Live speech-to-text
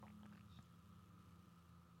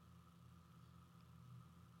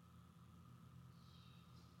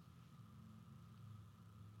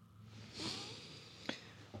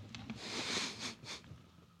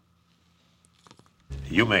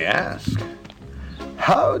You may ask,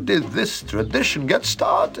 how did this tradition get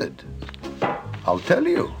started? I'll tell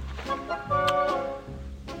you.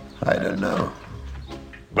 I don't know.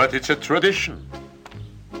 But it's a tradition.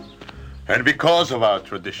 And because of our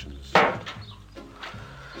traditions,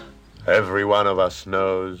 every one of us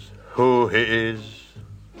knows who he is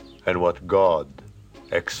and what God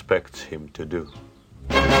expects him to do.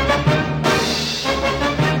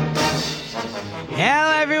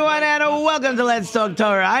 Hello, everyone, and welcome to Let's Talk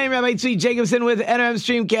Torah. I am Rabbi Tzvi Jacobson with NRM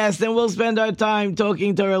Streamcast, and we'll spend our time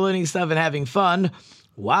talking Torah, learning stuff, and having fun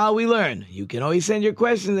while we learn. You can always send your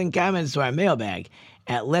questions and comments to our mailbag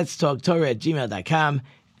at letstalktorah@gmail.com,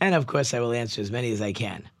 and of course, I will answer as many as I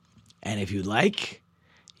can. And if you'd like,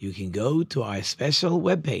 you can go to our special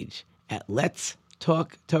webpage at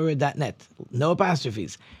letstalktorah.net. No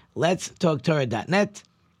apostrophes. letstalktorah.net.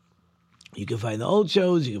 You can find the old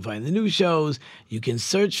shows, you can find the new shows, you can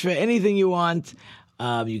search for anything you want,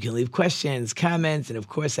 you can leave questions, comments, and of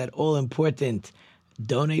course that all-important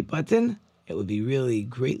donate button. It would be really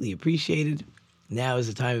greatly appreciated. Now is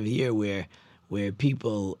the time of year where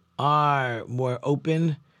people are more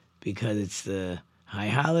open because it's the high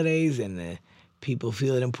holidays and the people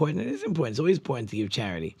feel it important. It is important. It's always important to give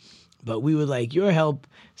charity. But we would like your help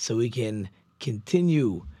so we can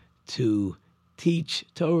continue to teach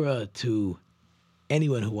Torah to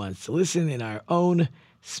anyone who wants to listen in our own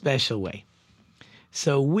special way.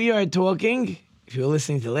 So we are talking, if you're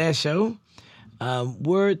listening to the last show,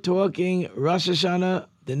 we're talking Rosh Hashanah,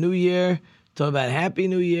 the New Year, talk about Happy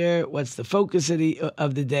New Year, what's the focus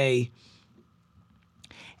of the day.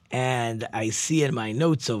 And I see in my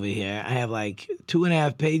notes over here, I have like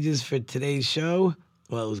 2.5 pages for today's show.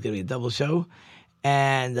 Well, it was going to be a double show.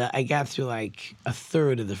 And I got through like a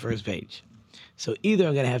third of the first page. So either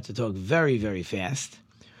I'm going to have to talk very, very fast,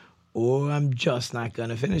 or I'm just not going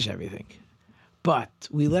to finish everything. But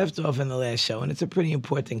we left off in the last show, and it's a pretty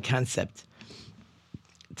important concept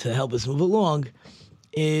to help us move along,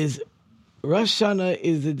 is Rosh Hashanah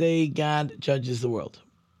is the day God judges the world.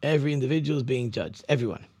 Every individual is being judged,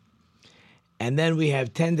 everyone. And then we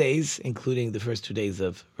have 10 days, including the first 2 days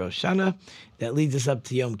of Rosh Hashanah, that leads us up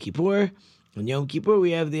to Yom Kippur. On Yom Kippur,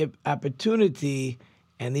 we have the opportunity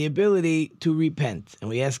and the ability to repent. And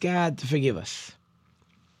we ask God to forgive us.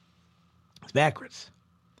 It's backwards.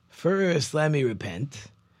 First, let me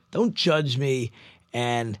repent. Don't judge me.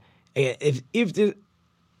 And if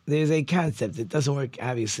there's a concept that doesn't work,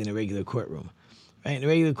 obviously, in a regular courtroom. Right? In a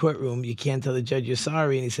regular courtroom, you can't tell the judge you're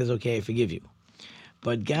sorry, and he says, okay, I forgive you.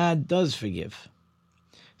 But God does forgive.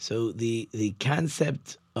 So the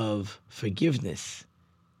concept of forgiveness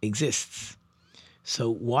exists.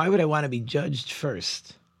 So why would I want to be judged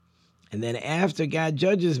first? And then after God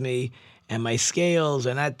judges me and my scales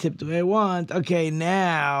are not tipped the way I want, okay,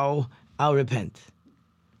 now I'll repent.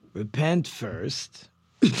 Repent first.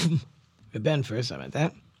 Repent first, I meant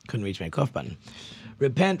that. Couldn't reach my cough button.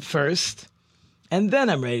 Repent first, and then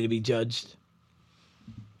I'm ready to be judged.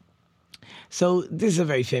 So this is a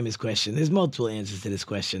very famous question. There's multiple answers to this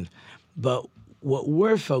question. But what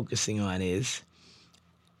we're focusing on is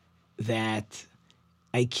that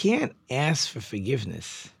I can't ask for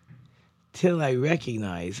forgiveness till I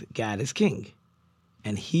recognize God is king.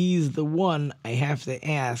 And he's the one I have to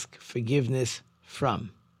ask forgiveness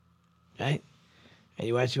from. Right? And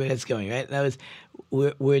you watch where that's going, right? Now,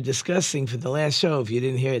 we're discussing for the last show. If you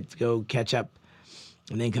didn't hear it, go catch up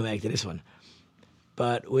and then come back to this one.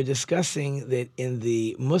 But we're discussing that in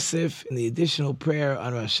the Musaf, in the additional prayer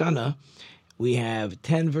on Rosh Hashanah, we have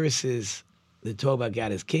 10 verses that talk about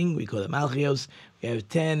God as king. We call it Malchios. We have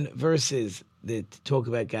 10 verses that talk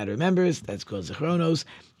about God remembers. That's called Zechronos.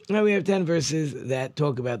 And we have 10 verses that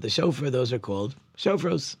talk about the shofar. Those are called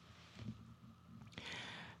shofros.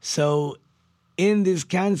 So in this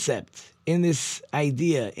concept, in this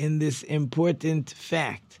idea, in this important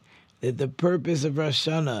fact that the purpose of Rosh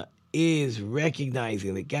Hashanah is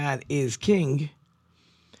recognizing that God is king,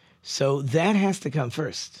 so that has to come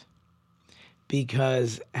first.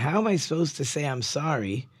 Because how am I supposed to say I'm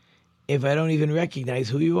sorry if I don't even recognize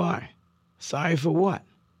who you are? Sorry for what?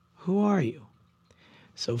 Who are you?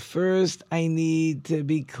 So first I need to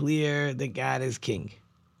be clear that God is king.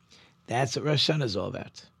 That's what Rosh Hashanah is all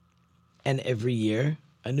about. And every year,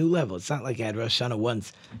 a new level. It's not like I had Rosh Hashanah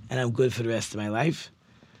once and I'm good for the rest of my life.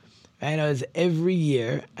 I know it's every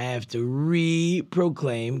year I have to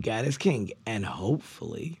re-proclaim God as king. And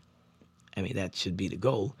hopefully, I mean, that should be the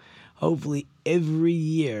goal. Hopefully, every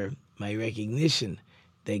year, my recognition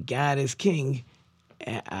that God is king,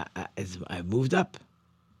 I've moved up.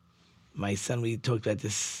 My son, we talked about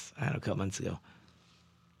this, I don't know, a couple months ago.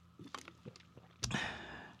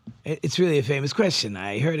 It's really a famous question.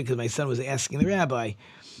 I heard it because my son was asking the rabbi.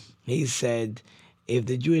 He said, if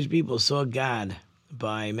the Jewish people saw God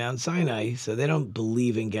by Mount Sinai, so they don't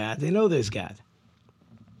believe in God, they know there's God.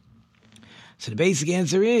 So the basic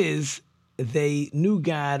answer is they knew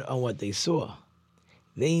God on what they saw.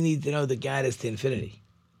 They need to know that God is to infinity.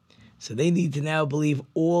 So they need to now believe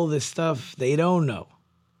all the stuff they don't know,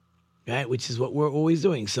 right? Which is what we're always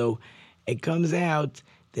doing. So it comes out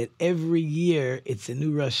that every year it's a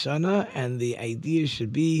new Rosh Hashanah, and the idea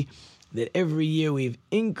should be that every year we've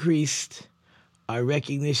increased our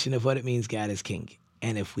recognition of what it means God is king.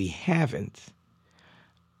 And if we haven't,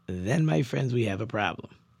 then, my friends, we have a problem.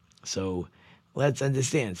 So let's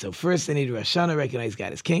understand. So first I need Rosh Hashanah, recognize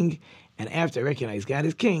God as king. And after I recognize God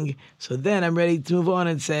as king, so then I'm ready to move on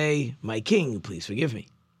and say, my king, please forgive me.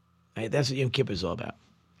 Right? That's what Yom Kippur is all about.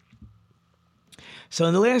 So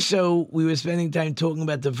in the last show, we were spending time talking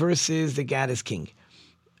about the verses that God is king.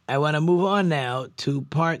 I want to move on now to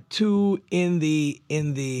part 2 in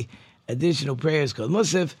the additional prayers called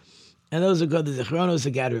Musaf, and those are called the Zichronos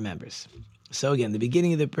that God remembers. So again, the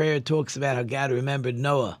beginning of the prayer talks about how God remembered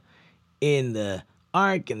Noah in the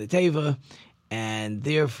ark and the Teva, and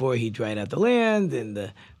therefore he dried out the land, and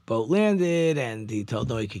the boat landed, and he told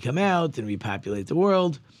Noah he could come out and repopulate the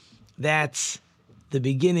world. That's the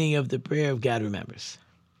beginning of the prayer of God remembers.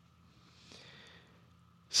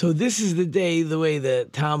 So this is the day, the way the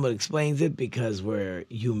Talmud explains it, because we're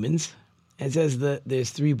humans. It says that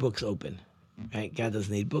there's 3 books open. Right? God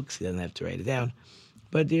doesn't need books. He doesn't have to write it down.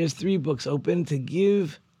 But there's 3 books open to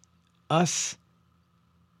give us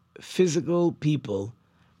physical people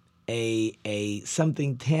a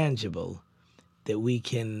something tangible that we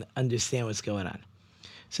can understand what's going on.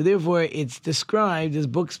 So therefore, it's described as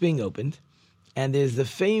books being opened, and there's the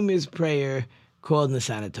famous prayer called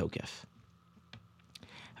Nisana Tokef.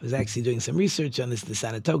 I was actually doing some research on this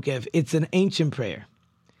Nisana Tokef. It's an ancient prayer.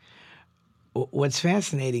 What's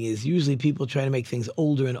fascinating is usually people try to make things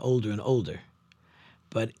older and older and older.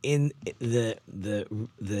 But in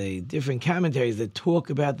the different commentaries that talk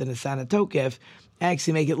about the Nisana Tokef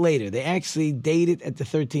actually make it later. They actually date it at the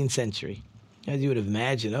 13th century. As you would have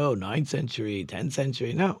imagined, 9th century, 10th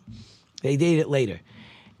century. No, they date it later.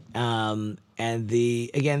 And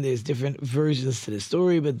again, there's different versions to the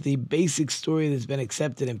story, but the basic story that's been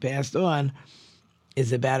accepted and passed on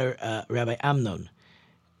is about Rabbi Amnon.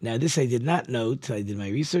 Now, this I did not know till I did my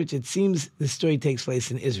research. It seems the story takes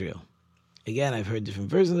place in Israel. Again, I've heard different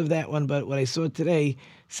versions of that one, but what I saw today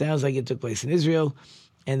sounds like it took place in Israel,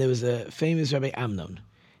 and there was a famous Rabbi Amnon.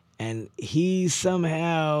 And he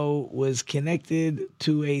somehow was connected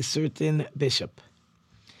to a certain bishop.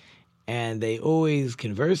 And they always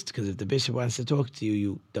conversed, because if the bishop wants to talk to you,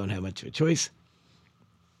 you don't have much of a choice.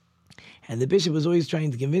 And the bishop was always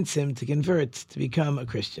trying to convince him to convert, to become a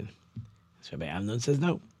Christian. So Rabbi Amnon says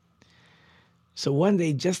no. So one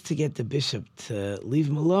day, just to get the bishop to leave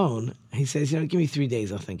him alone, he says, give me 3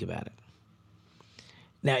 days, I'll think about it.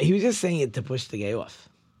 Now, he was just saying it to push the guy off.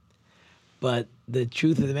 But the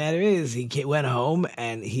truth of the matter is, he went home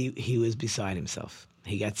and he was beside himself.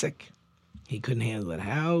 He got sick. He couldn't handle it.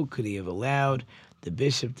 How could he have allowed the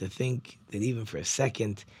bishop to think that even for a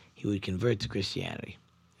second he would convert to Christianity?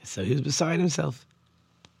 So he was beside himself.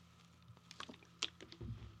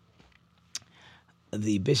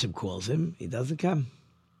 The bishop calls him. He doesn't come.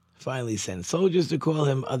 Finally sends soldiers to call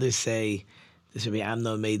him. Others say this Rabbi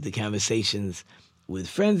Amnon made the conversations with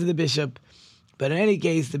friends of the bishop. But in any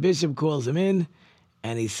case, the bishop calls him in,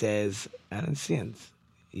 and he says, I don't understand.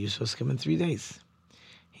 You're supposed to come in 3 days.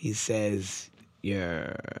 He says,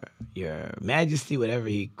 Your Majesty, whatever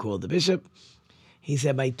he called the bishop, he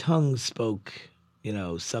said, my tongue spoke,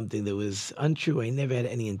 something that was untrue. I never had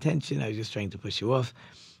any intention. I was just trying to push you off.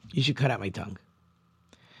 You should cut out my tongue.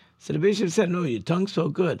 So the bishop said, no, your tongue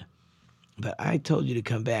spoke good. But I told you to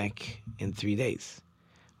come back in 3 days.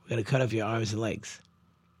 We're going to cut off your arms and legs.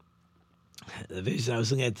 The vision I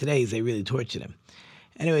was looking at today is they really tortured him.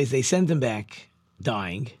 Anyways, they sent him back,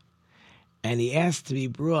 dying, and he asked to be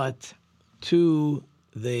brought to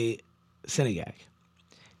the synagogue.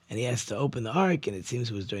 And he asked to open the ark, and it seems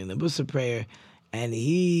it was during the Musa prayer, and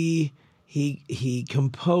he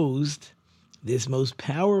composed this most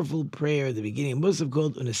powerful prayer at the beginning of Musa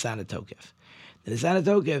called Unisana Tokef. The Unisana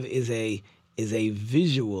Tokef is a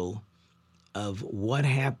visual of what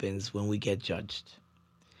happens when we get judged.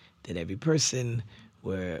 That every person,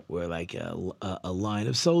 we're like a line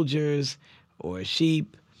of soldiers or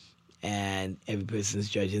sheep, and every person is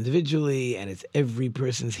judged individually, and it's every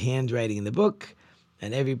person's handwriting in the book,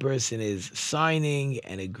 and every person is signing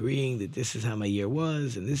and agreeing that this is how my year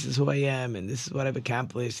was, and this is who I am, and this is what I've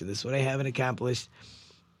accomplished, and this is what I haven't accomplished.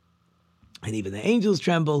 and even the angels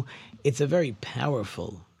tremble. It's a very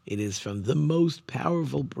powerful, it is from the most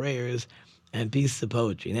powerful prayers and pieces of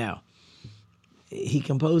poetry. Now, he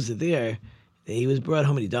composed it there. He was brought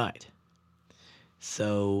home and he died.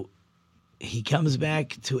 So he comes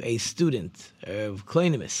back to a student of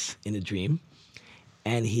Cleinimus in a dream,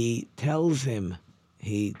 and he tells him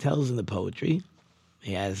the poetry.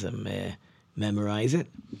 He has him memorize it.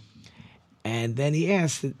 And then he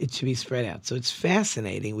asks that it should be spread out. So it's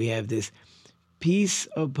fascinating. We have this piece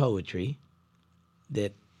of poetry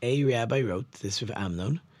that a rabbi wrote, this of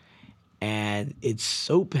Amnon, and it's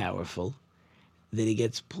so powerful that it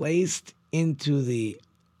gets placed into the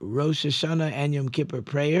Rosh Hashanah and Yom Kippur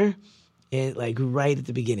prayer, like right at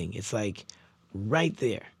the beginning. It's like right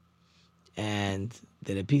there. And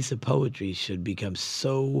that a piece of poetry should become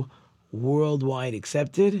so worldwide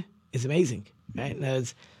accepted is amazing, right? Now,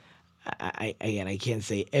 I can't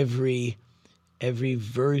say every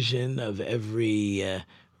version of every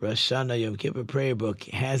Rosh Hashanah Yom Kippur prayer book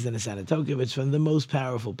has the Nesana Tokef. It's from the most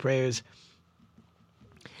powerful prayers.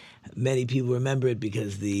 Many people remember it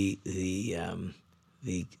because the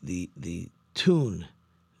tune,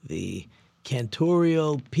 the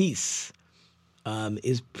cantorial piece,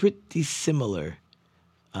 is pretty similar,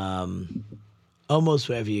 almost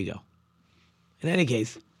wherever you go. In any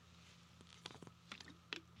case,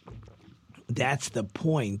 that's the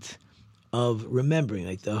point of remembering.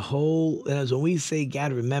 Like the whole, as when we say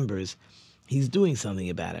God remembers, He's doing something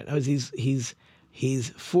about it. In other words, He's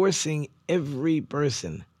forcing every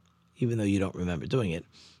person, even though you don't remember doing it,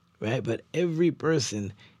 right? But every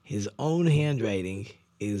person, his own handwriting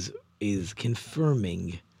is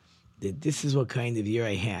confirming that this is what kind of year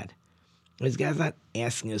I had. Because God's not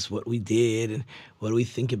asking us what we did and what do we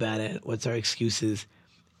think about it, what's our excuses.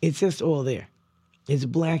 It's just all there. It's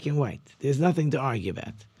black and white. There's nothing to argue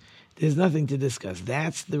about. There's nothing to discuss.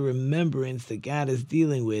 That's the remembrance that God is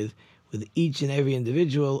dealing with each and every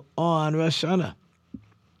individual on Rosh Hashanah.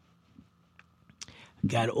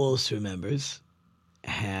 God also remembers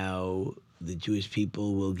how the Jewish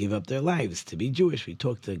people will give up their lives to be Jewish. We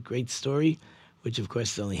talked a great story, which of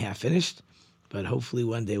course is only half finished, but hopefully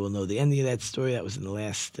one day we'll know the ending of that story. That was in the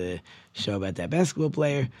last show about that basketball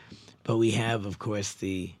player. But we have, of course,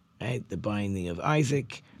 the binding of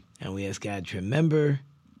Isaac, and we ask God to remember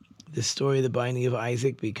the story of the binding of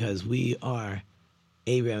Isaac because we are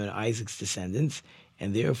Abraham and Isaac's descendants,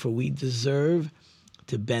 and therefore we deserve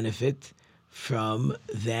to benefit from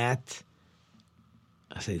that,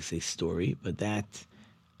 I say story, but that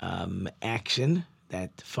action, that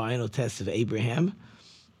final test of Abraham.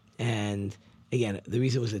 And again, the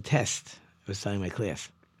reason it was a test, I was telling my class,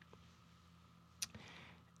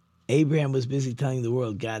 Abraham was busy telling the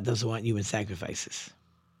world God doesn't want human sacrifices.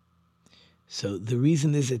 So the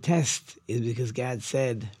reason there's a test is because God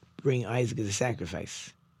said, bring Isaac as a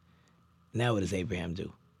sacrifice. Now what does Abraham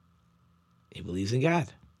do? He believes in God.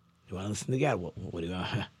 You want to listen to God? What do you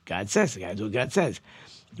want? God says. The guy do what God says.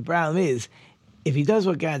 The problem is, if he does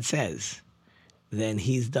what God says, then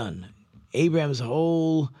he's done. Abraham's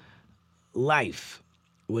whole life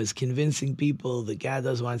was convincing people that God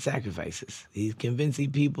doesn't want sacrifices. He's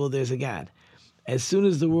convincing people there's a God. As soon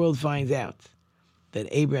as the world finds out that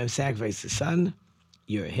Abraham sacrificed his son,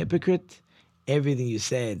 you're a hypocrite. Everything you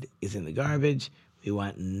said is in the garbage. We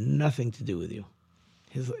want nothing to do with you.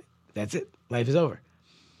 That's it. Life is over.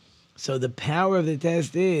 So the power of the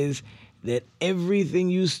test is that everything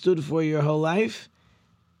you stood for your whole life,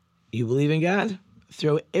 you believe in God,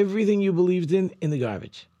 throw everything you believed in the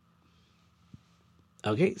garbage.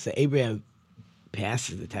 Okay, so Abraham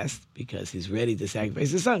passes the test because he's ready to sacrifice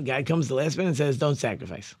his son. God comes the last minute and says, don't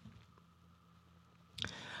sacrifice.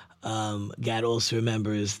 God also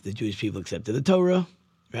remembers the Jewish people accepted the Torah,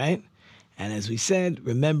 right? And as we said,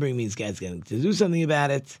 remembering means God's going to do something about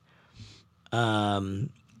it.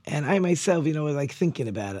 And I myself, was like thinking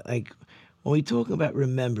about it. Like when we talk about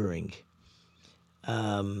remembering,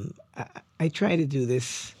 I try to do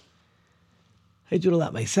this. I do it a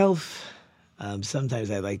lot myself.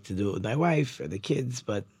 Sometimes I like to do it with my wife or the kids,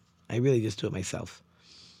 but I really just do it myself.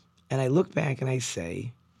 And I look back and I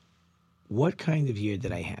say, what kind of year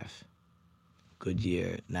did I have? Good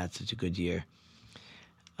year, not such a good year.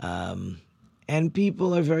 And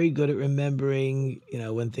people are very good at remembering,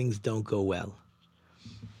 when things don't go well.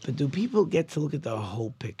 But do people get to look at the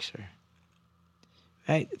whole picture?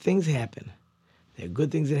 Right? Things happen. There are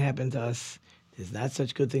good things that happen to us. There's not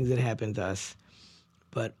such good things that happen to us.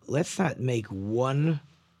 But let's not make one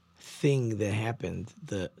thing that happened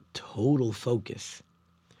the total focus.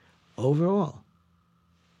 Overall.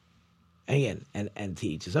 Again, and to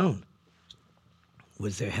each his own.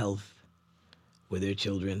 Was their health? Were their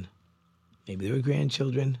children? Maybe there were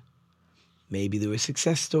grandchildren. Maybe there were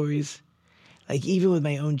success stories. Like even with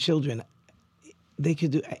my own children, they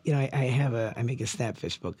could do, I make a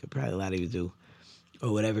Snapfish book, probably a lot of you do,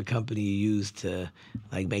 or whatever company you use to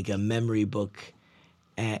like make a memory book.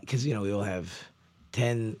 Because, we all have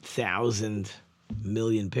 10,000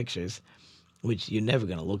 million pictures, which you're never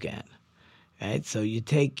going to look at, right? So you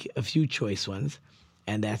take a few choice ones,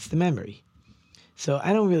 and that's the memory. So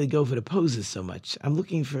I don't really go for the poses so much. I'm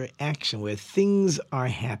looking for action where things are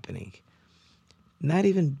happening. Not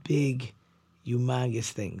even big,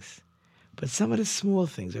 humongous things. But some of the small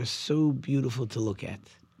things are so beautiful to look at.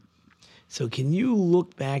 So can you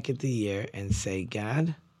look back at the year and say,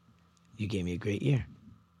 God, you gave me a great year.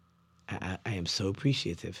 I am so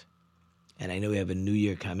appreciative. And I know we have a new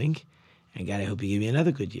year coming. And God, I hope you give me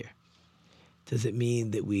another good year. Does it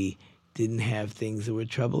mean that we didn't have things that were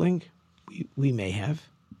troubling? We may have.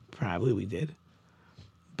 Probably we did.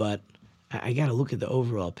 But I got to look at the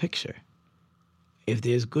overall picture. If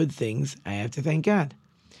there's good things, I have to thank God.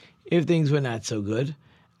 If things were not so good,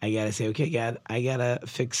 I got to say, okay, God, I got to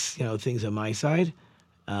fix, things on my side.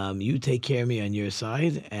 You take care of me on your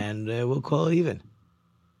side, and we'll call it even.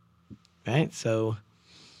 Right? So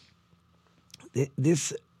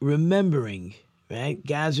this remembering, right?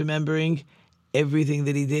 God's remembering everything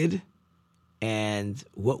that he did and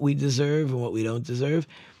what we deserve and what we don't deserve.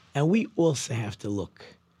 And we also have to look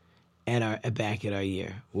at back at our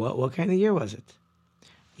year. What kind of year was it?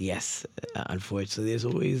 Yes, unfortunately, there's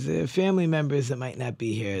always family members that might not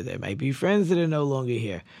be here. There might be friends that are no longer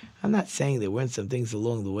here. I'm not saying there weren't some things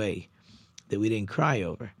along the way that we didn't cry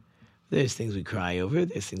over. There's things we cry over.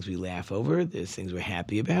 There's things we laugh over. There's things we're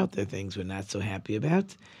happy about. There are things we're not so happy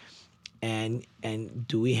about. And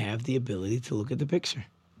do we have the ability to look at the picture?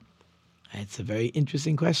 It's a very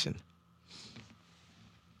interesting question.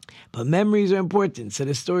 But memories are important. So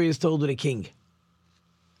the story is told with a king.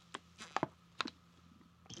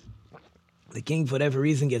 The king, for whatever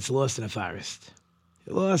reason, gets lost in a forest.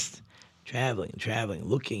 Get lost, traveling,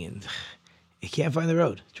 looking, and he can't find the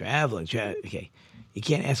road. Traveling. Okay. You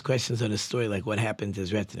can't ask questions on a story like what happened to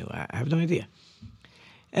his retinue. I have no idea.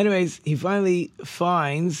 Anyways, he finally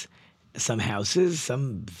finds some houses,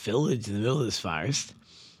 some village in the middle of this forest,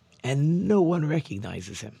 and no one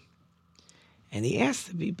recognizes him. And he asks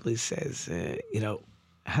the people, he says,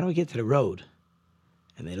 how do I get to the road?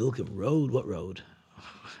 And they look at road, what road?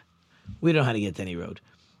 We don't know how to get to any road.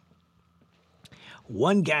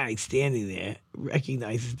 One guy standing there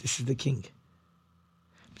recognizes this is the king.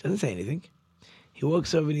 Doesn't say anything. He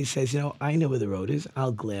walks over and he says, I know where the road is.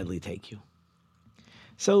 I'll gladly take you.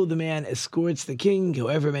 So the man escorts the king,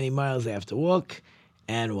 however many miles they have to walk,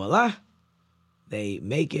 and voila, they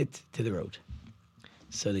make it to the road.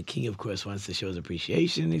 So the king, of course, wants to show his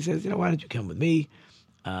appreciation. He says, why don't you come with me?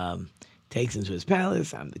 Takes him to his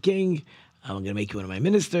palace. I'm the king. I'm going to make you one of my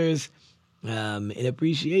ministers in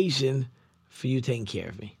appreciation for you taking care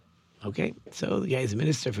of me. Okay? So the guy's a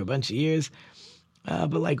minister for a bunch of years.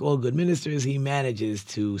 But like all good ministers, he manages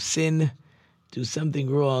to sin, do something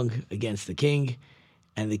wrong against the king.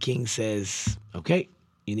 And the king says, okay,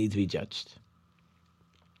 you need to be judged.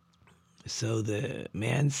 So the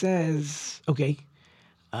man says, okay,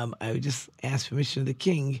 I would just ask permission of the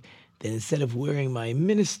king that instead of wearing my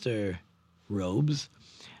minister robes,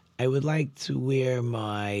 I would like to wear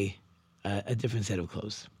a different set of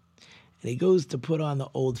clothes. And he goes to put on the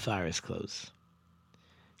old forest clothes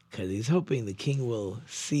because he's hoping the king will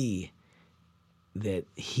see that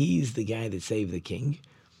he's the guy that saved the king,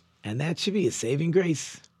 and that should be a saving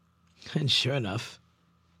grace. And sure enough,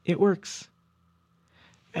 it works.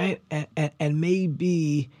 Right? And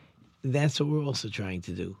maybe that's what we're also trying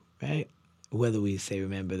to do, right? Whether we say,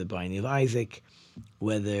 remember the binding of Isaac,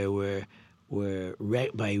 whether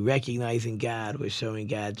by recognizing God, we're showing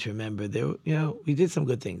God to remember that, we did some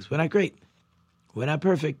good things. We're not great. We're not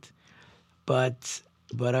perfect. But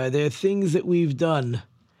are there things that we've done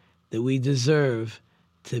that we deserve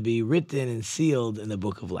to be written and sealed in the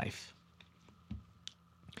book of life?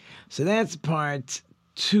 So that's part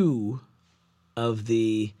 2 of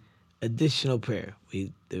the additional prayer.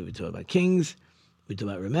 We talk about kings, we talk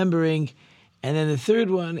about remembering, and then the third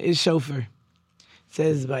one is shofar. It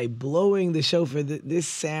says by blowing the shofar, this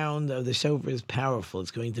sound of the shofar is powerful.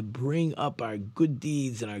 It's going to bring up our good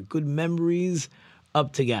deeds and our good memories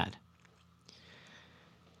up to God.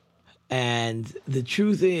 And the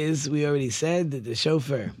truth is, we already said that the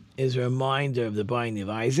shofar is a reminder of the binding of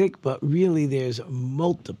Isaac, but really there's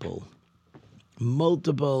multiple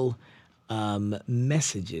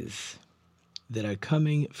messages that are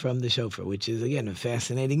coming from the shofar, which is, again, a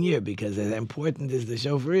fascinating year, because as important as the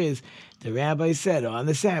shofar is, the rabbi said on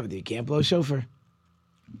the Sabbath, you can't blow shofar.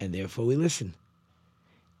 And therefore we listen.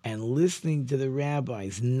 And listening to the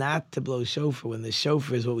rabbis not to blow shofar when the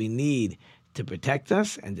shofar is what we need to protect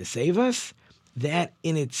us and to save us, that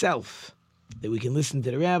in itself, that we can listen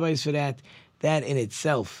to the rabbis for that in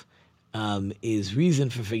itself is reason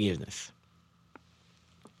for forgiveness.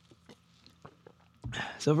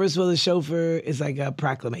 So first of all, the shofar is like a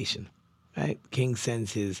proclamation, right? The king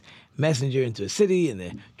sends his messenger into a city, and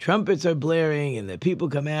the trumpets are blaring, and the people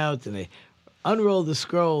come out, and they unroll the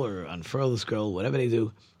scroll or unfurl the scroll, whatever they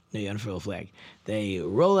do. No, you unfurl a flag. They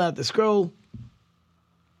roll out the scroll,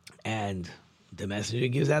 and the messenger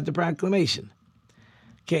gives out the proclamation.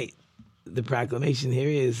 Okay, the proclamation here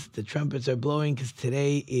is the trumpets are blowing because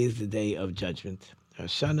today is the day of judgment.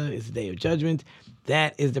 Rosh Hashanah is the day of judgment.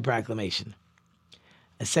 That is the proclamation.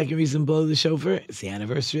 A second reason to blow the shofar is the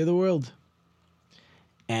anniversary of the world.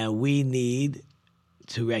 And we need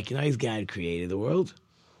to recognize God created the world.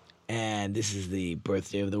 And this is the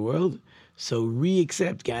birthday of the world. So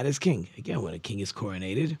re-accept God as king. Again, when a king is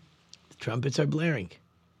coronated, the trumpets are blaring.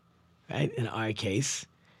 Right? In our case,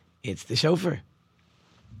 it's the shofar.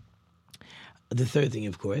 The third thing,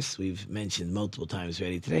 of course, we've mentioned multiple times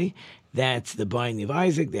already today, that's the binding of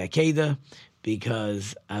Isaac, the Akedah,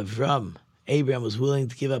 because Abraham was willing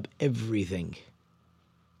to give up everything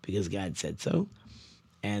because God said so,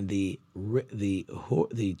 and the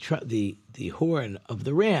horn of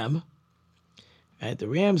the ram, right? The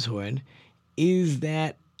ram's horn is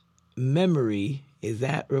that memory, is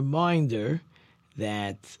that reminder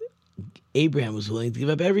that Abraham was willing to give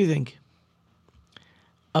up everything.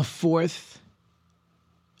 A fourth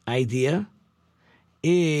idea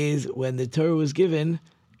is when the Torah was given,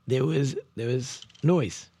 there was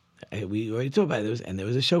noise. We already talked about it. There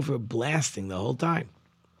was a shofar blasting the whole time.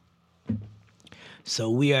 So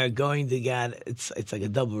we are going to God. It's like a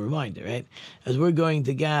double reminder, right? As we're going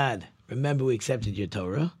to God, remember we accepted your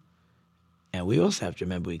Torah, and we also have to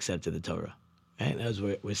remember we accepted the Torah, right? As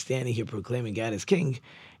we're standing here proclaiming God as King,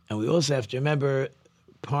 and we also have to remember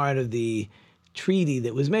part of the treaty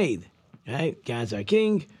that was made, right? God's our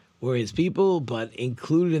King, we're His people, but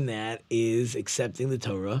included in that is accepting the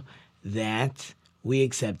Torah that we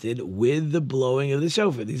accepted with the blowing of the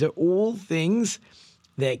shofar. These are all things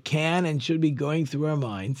that can and should be going through our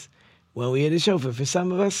minds when we hear the shofar. For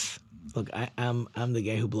some of us, look, I'm the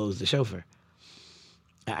guy who blows the shofar.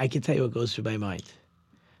 I can tell you what goes through my mind.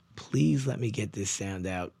 Please let me get this sound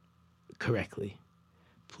out correctly.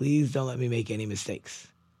 Please don't let me make any mistakes.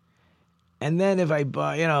 And then if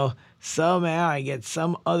somehow I get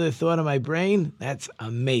some other thought in my brain, that's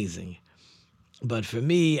amazing. But for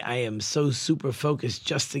me, I am so super focused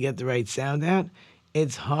just to get the right sound out,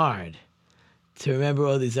 it's hard to remember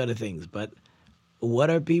all these other things. But what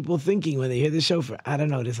are people thinking when they hear the shofar? I don't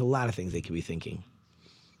know. There's a lot of things they could be thinking.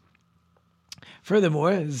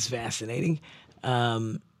 Furthermore, this is fascinating.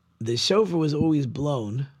 The shofar was always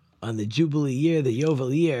blown on the Jubilee year, the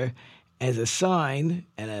Yovel year, as a sign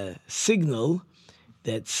and a signal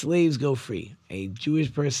that slaves go free. A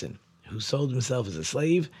Jewish person who sold himself as a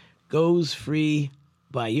slave goes free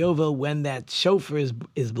by Yovel when that shofar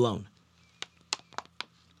is blown.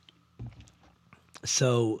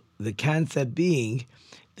 So the concept being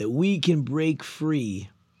that we can break free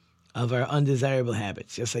of our undesirable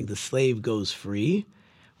habits. Just like the slave goes free,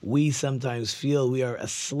 we sometimes feel we are a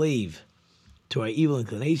slave to our evil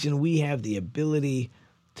inclination. We have the ability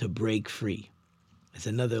to break free. It's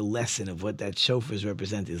another lesson of what that shofar is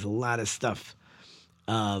representing. There's a lot of stuff.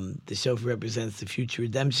 The shofar represents the future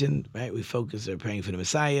redemption, right? We focus on praying for the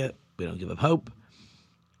Messiah. We don't give up hope.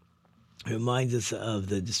 It reminds us of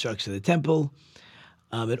the destruction of the temple.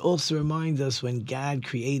 It also reminds us when God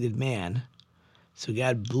created man, so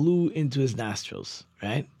God blew into his nostrils,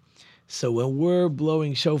 right? So when we're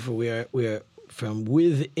blowing shofar, we're from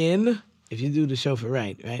within. If you do the shofar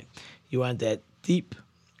right? You want that deep,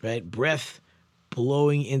 right, breath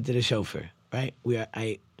blowing into the shofar, right?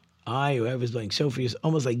 Whoever's blowing shofar, is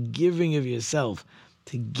almost like giving of yourself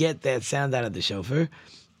to get that sound out of the shofar.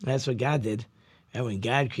 That's what God did. And when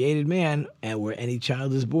God created man, and where any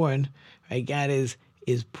child is born, right, God is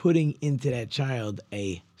putting into that child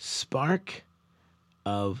a spark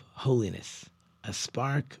of holiness, a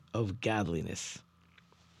spark of godliness.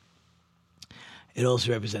 It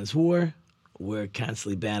also represents war. We're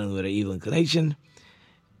constantly battling with our evil inclination.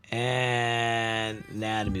 And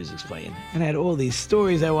now the music's playing. And I had all these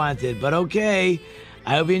stories I wanted, but okay.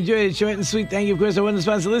 I hope you enjoyed it. Short and sweet. Thank you, of course, I want to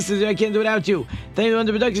sponsor listeners. I can't do it without you. Thank you to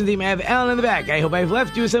the production team. I have Alan in the back. I hope I've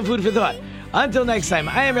left you with some food for thought. Until next time,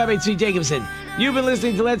 I am Rabbi Tzvi Jacobson. You've been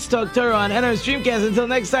listening to Let's Talk Torah on NR Streamcast. Until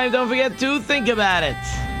next time, don't forget to think about it.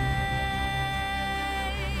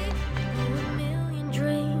 A million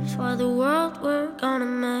dreams for the world we're gonna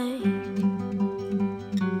make.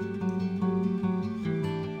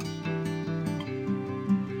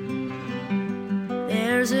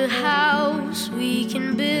 There's a house we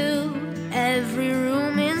can build, every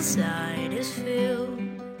room inside